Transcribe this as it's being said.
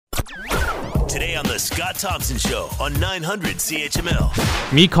Today on the Scott Thompson Show on 900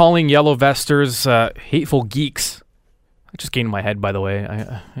 CHML. Me calling yellow vesters hateful geeks. I just gained my head, by the way.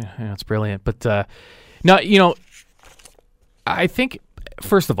 It's brilliant. But no, I think,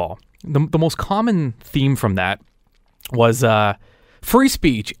 first of all, the most common theme from that was free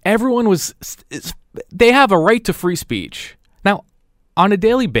speech. Everyone they have a right to free speech. Now, on a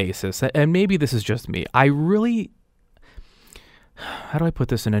daily basis, and maybe this is just me, I really, how do I put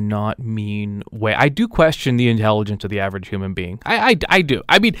this in a not mean way? I do question the intelligence of the average human being. I do.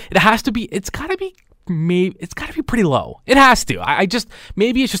 I mean, it's got to be pretty low. It has to.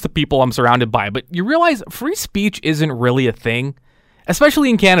 Maybe it's just the people I'm surrounded by, but you realize free speech isn't really a thing, especially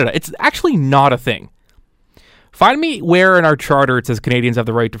in Canada. It's actually not a thing. Find me where in our charter it says Canadians have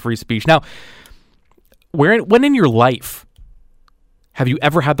the right to free speech. Now, when in your life have you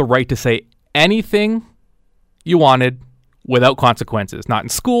ever had the right to say anything you wanted without consequences? Not in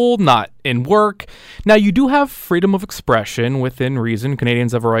school, not in work. Now, you do have freedom of expression within reason.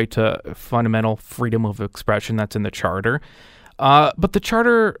 Canadians have a right to fundamental freedom of expression. That's in the charter. But the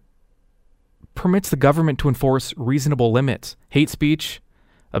charter permits the government to enforce reasonable limits. Hate speech,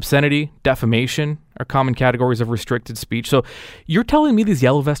 obscenity, defamation are common categories of restricted speech. So you're telling me these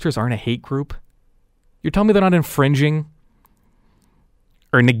yellow vesters aren't a hate group? You're telling me they're not infringing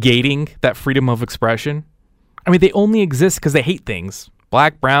or negating that freedom of expression? I mean, they only exist because they hate things.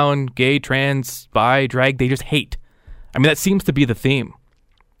 Black, brown, gay, trans, bi, drag, they just hate. I mean, that seems to be the theme.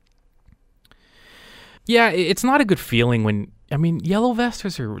 Yeah, it's not a good feeling when, yellow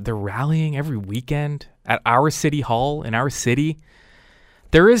vesters they're rallying every weekend at our city hall in our city.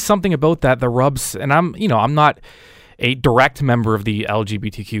 There is something about that rubs, and I'm not a direct member of the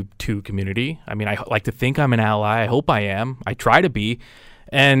LGBTQ2 community. I mean, I like to think I'm an ally. I hope I am. I try to be.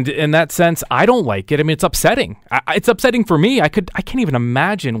 And in that sense, I don't like it. I mean, it's upsetting. It's upsetting for me. I can't even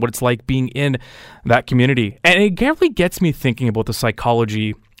imagine what it's like being in that community. And it really gets me thinking about the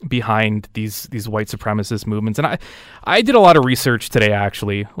psychology behind these white supremacist movements. And I did a lot of research today,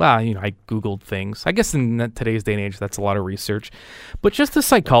 actually. Well, I Googled things. I guess in today's day and age, that's a lot of research. But just the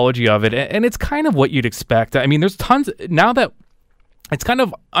psychology of it, and it's kind of what you'd expect. I mean, there's tons, now that it's kind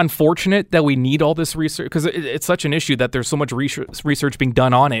of unfortunate that we need all this research because it's such an issue that there's so much research being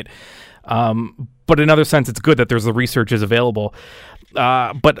done on it. But in another sense, it's good that the research is available.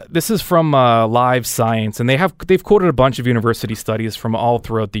 But this is from Live Science, and they've quoted a bunch of university studies from all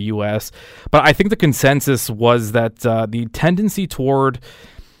throughout the U.S. But I think the consensus was that the tendency toward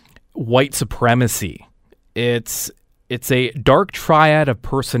white supremacy, it's a dark triad of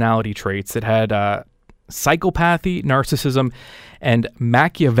personality traits. It had psychopathy, narcissism, and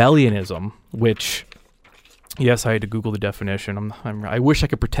Machiavellianism, which, yes, I had to Google the definition. I wish I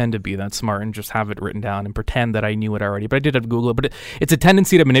could pretend to be that smart and just have it written down and pretend that I knew it already, but I did have to Google it. But it's a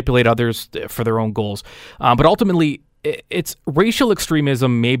tendency to manipulate others for their own goals. But ultimately, it's racial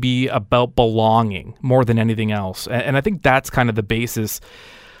extremism may be about belonging more than anything else. And I think that's kind of the basis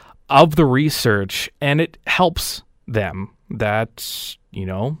of the research, and it helps them that,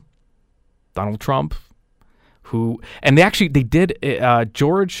 Donald Trump, they did,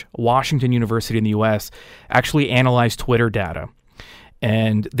 George Washington University in the U.S. actually analyzed Twitter data,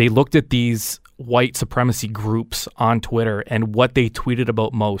 and they looked at these white supremacy groups on Twitter and what they tweeted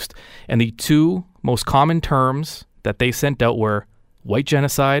about most. And the two most common terms that they sent out were white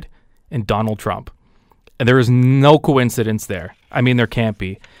genocide and Donald Trump. And there is no coincidence there. I mean, there can't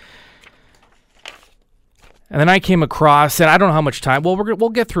be. And then I came across, and I don't know how much time. Well, we'll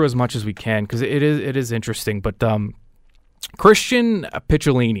get through as much as we can because it is interesting. But Christian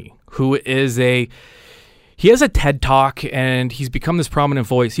Picciolini, who he has a TED Talk, and he's become this prominent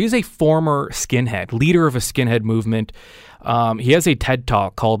voice. He's a former skinhead, leader of a skinhead movement. He has a TED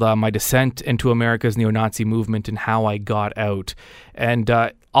Talk called "My Descent into America's Neo-Nazi Movement and How I Got Out," and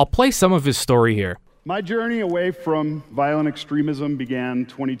I'll play some of his story here. My journey away from violent extremism began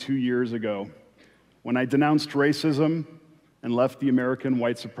 22 years ago, when I denounced racism and left the American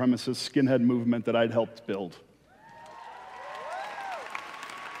white supremacist skinhead movement that I'd helped build.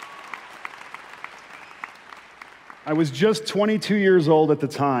 I was just 22 years old at the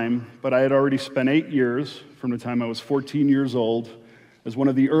time, but I had already spent 8 years, from the time I was 14 years old, as one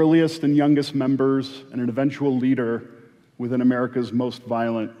of the earliest and youngest members and an eventual leader within America's most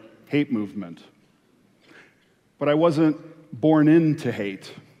violent hate movement. But I wasn't born into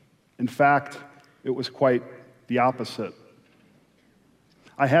hate. In fact, it was quite the opposite.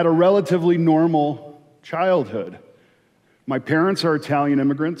 I had a relatively normal childhood. My parents are Italian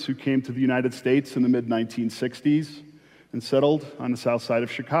immigrants who came to the United States in the mid-1960s and settled on the south side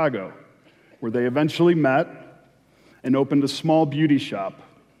of Chicago, where they eventually met and opened a small beauty shop.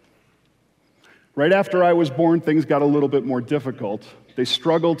 Right after I was born, things got a little bit more difficult. They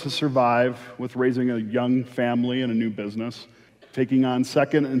struggled to survive with raising a young family and a new business, taking on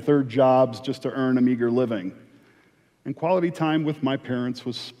second and third jobs just to earn a meager living. And quality time with my parents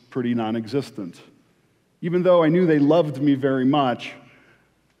was pretty non-existent. Even though I knew they loved me very much,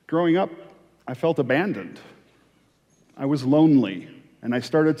 growing up, I felt abandoned. I was lonely, and I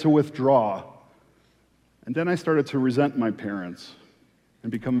started to withdraw. And then I started to resent my parents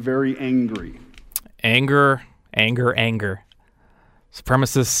and become very angry. Anger.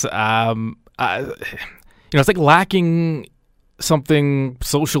 Supremacists, it's like lacking something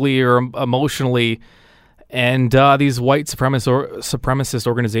socially or emotionally, and these white supremacist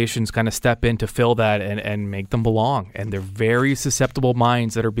organizations kind of step in to fill that and make them belong. And they're very susceptible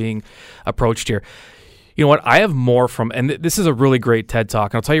minds that are being approached here. You know what? I have more from, and this is a really great TED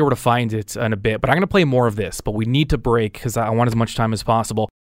Talk, and I'll tell you where to find it in a bit, but I'm going to play more of this, but we need to break because I want as much time as possible.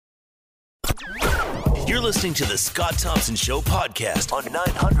 You're listening to the Scott Thompson Show podcast on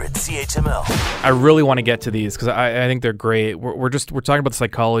 900 CHML. I really want to get to these because I think they're great. We're talking about the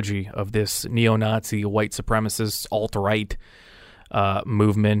psychology of this neo-Nazi, white supremacist, alt-right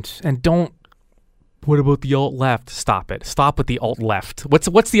movement. And what about the alt-left? Stop it. Stop with the alt-left.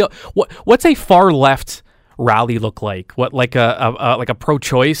 What's a far-left rally look like? What, like a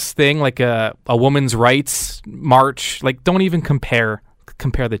pro-choice thing, like a women's rights march? Like, don't even compare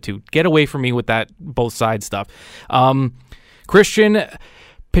the two. Get away from me with that both sides stuff. Christian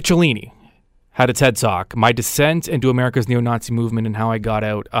Picciolini had a TED Talk, My Descent into America's Neo-Nazi Movement and How I Got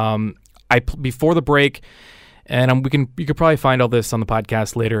Out. Before the break, and you could probably find all this on the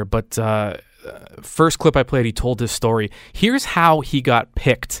podcast later, but first clip I played, he told his story. Here's how he got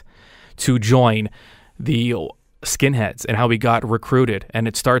picked to join the skinheads and how he got recruited. And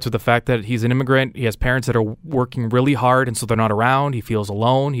it starts with the fact that he's an immigrant. He has parents that are working really hard, and so they're not around. He feels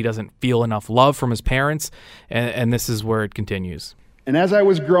alone. He doesn't feel enough love from his parents. And this is where it continues. And as I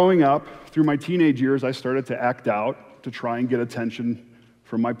was growing up, through my teenage years, I started to act out to try and get attention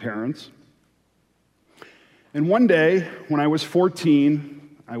from my parents. And one day, when I was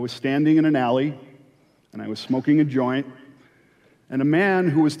 14, I was standing in an alley, and I was smoking a joint, and a man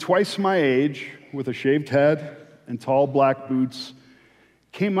who was twice my age, with a shaved head and tall black boots,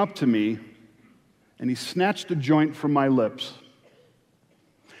 came up to me, and he snatched a joint from my lips.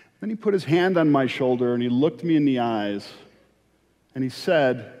 Then he put his hand on my shoulder, and he looked me in the eyes, and he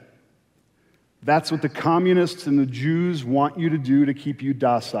said, "That's what the communists and the Jews want you to do to keep you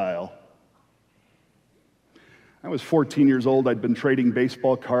docile." I was 14 years old. I'd been trading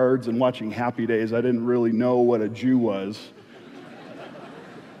baseball cards and watching Happy Days. I didn't really know what a Jew was.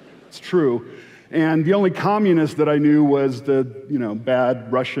 It's true. And the only communist that I knew was the, bad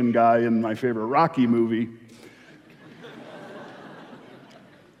Russian guy in my favorite Rocky movie.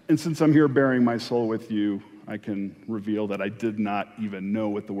 And since I'm here bearing my soul with you, I can reveal that I did not even know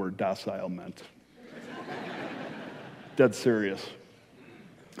what the word docile meant. Dead serious.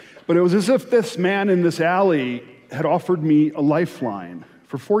 But it was as if this man in this alley had offered me a lifeline.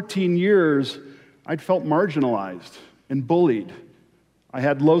 For 14 years, I'd felt marginalized and bullied. I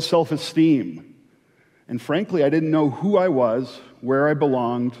had low self-esteem. And frankly, I didn't know who I was, where I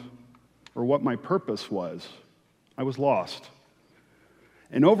belonged, or what my purpose was. I was lost.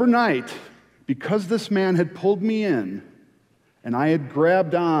 And overnight, because this man had pulled me in, and I had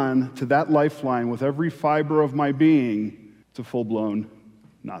grabbed on to that lifeline with every fiber of my being, it's a full-blown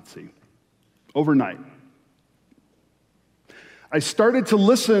Nazi. Overnight. I started to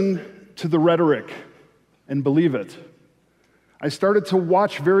listen to the rhetoric and believe it. I started to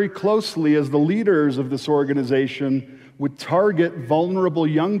watch very closely as the leaders of this organization would target vulnerable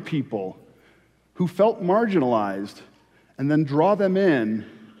young people who felt marginalized and then draw them in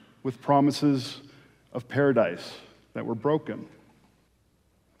with promises of paradise that were broken.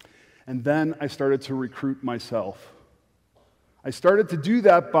 And then I started to recruit myself. I started to do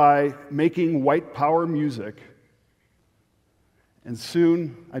that by making white power music. And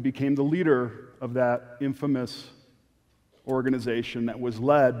soon I became the leader of that infamous organization that was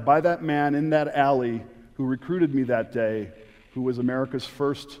led by that man in that alley who recruited me that day, who was America's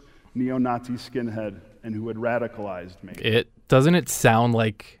first neo-Nazi skinhead and who had radicalized me. Doesn't it sound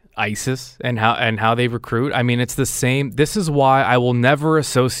like ISIS and how they recruit? I mean, it's the same. This is why I will never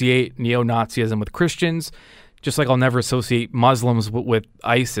associate neo-Nazism with Christians, just like I'll never associate Muslims with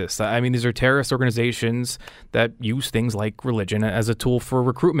ISIS. I mean, these are terrorist organizations that use things like religion as a tool for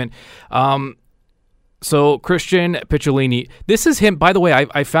recruitment. So Christian Picciolini, this is him. By the way,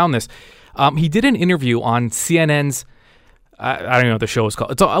 I found this. He did an interview on CNN's I don't even know what the show was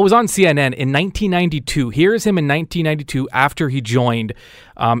called. I was on CNN in 1992. Here's him in 1992 after he joined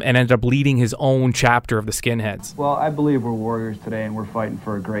and ended up leading his own chapter of the Skinheads. Well, I believe we're warriors today, and we're fighting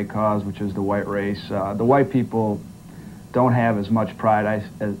for a great cause, which is the white race. The white people don't have as much pride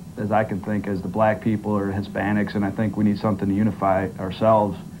as I can think as the black people or Hispanics, and I think we need something to unify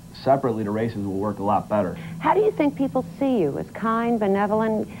ourselves. Separately, the races will work a lot better. How do you think people see you? As kind,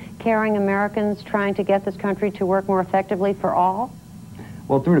 benevolent, caring Americans trying to get this country to work more effectively for all?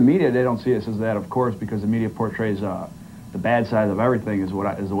 Well, through the media, they don't see us as that, of course, because the media portrays the bad side of everything is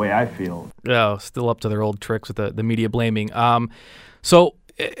the way I feel. Oh, still up to their old tricks with the media blaming. So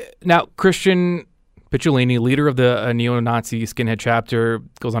now Christian Picciolini, leader of the neo-Nazi skinhead chapter,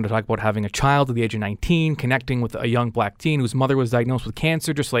 goes on to talk about having a child at the age of 19, connecting with a young black teen whose mother was diagnosed with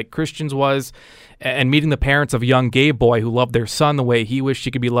cancer, just like Christian's was, and meeting the parents of a young gay boy who loved their son the way he wished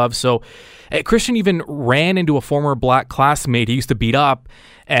he could be loved. So Christian even ran into a former black classmate he used to beat up,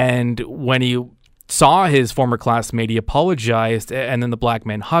 and when he saw his former classmate, he apologized, and then the black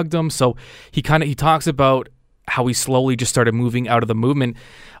man hugged him. So he talks about how he slowly just started moving out of the movement.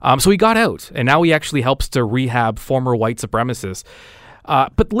 So he got out, and now he actually helps to rehab former white supremacists.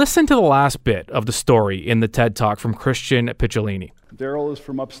 But listen to the last bit of the story in the TED Talk from Christian Picciolini. Daryl is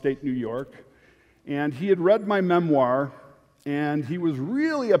from upstate New York, and he had read my memoir, and he was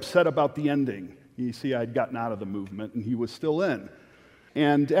really upset about the ending. You see, I'd gotten out of the movement, and he was still in.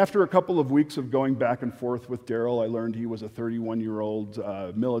 And after a couple of weeks of going back and forth with Daryl, I learned he was a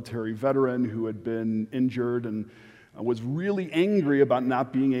 31-year-old military veteran who had been injured and was really angry about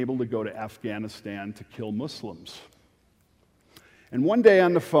not being able to go to Afghanistan to kill Muslims. And one day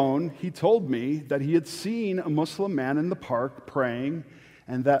on the phone, he told me that he had seen a Muslim man in the park praying,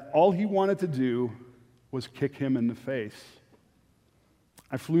 and that all he wanted to do was kick him in the face.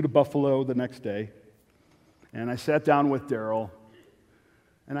 I flew to Buffalo the next day, and I sat down with Daryl,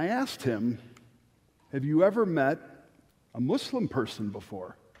 and I asked him, have you ever met a Muslim person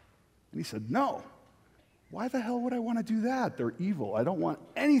before? And he said, no. Why the hell would I want to do that? They're evil. I don't want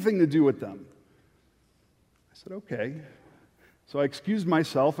anything to do with them. I said, okay. So I excused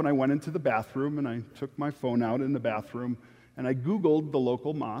myself, and I went into the bathroom, and I took my phone out in the bathroom, and I Googled the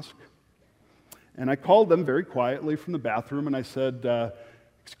local mosque. And I called them very quietly from the bathroom, and I said,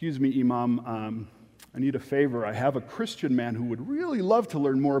 excuse me, Imam, I need a favor. I have a Christian man who would really love to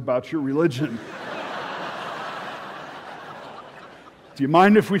learn more about your religion. Do you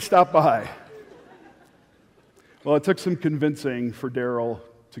mind if we stop by? Well, it took some convincing for Daryl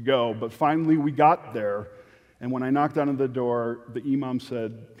to go, but finally we got there. And when I knocked on the door, the imam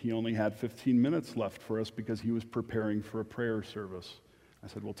said he only had 15 minutes left for us because he was preparing for a prayer service. I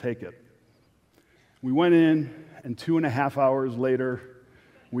said, we'll take it. We went in, and 2.5 hours later,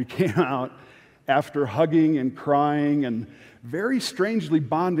 we came out after hugging and crying and very strangely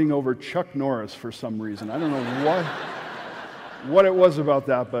bonding over Chuck Norris for some reason. I don't know what it was about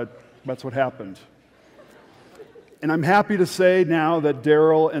that, but that's what happened. And I'm happy to say now that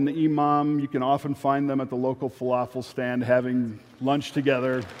Daryl and the imam, you can often find them at the local falafel stand having lunch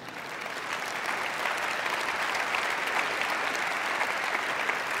together.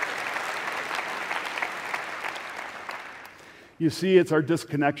 You see, it's our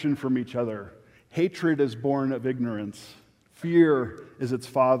disconnection from each other. Hatred is born of ignorance. Fear is its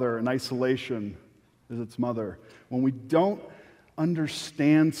father, and isolation is its mother. When we don't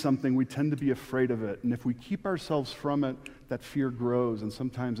understand something, we tend to be afraid of it. And if we keep ourselves from it, that fear grows, and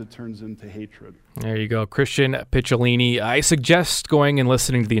sometimes it turns into hatred. There you go. Christian Picciolini. I suggest going and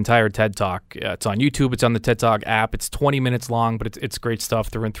listening to the entire TED Talk. It's on YouTube. It's on the TED Talk app. It's 20 minutes long, but it's great stuff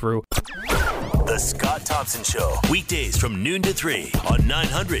through and through. The Scott Thompson Show, weekdays from noon to 3 on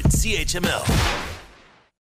 900 CHML.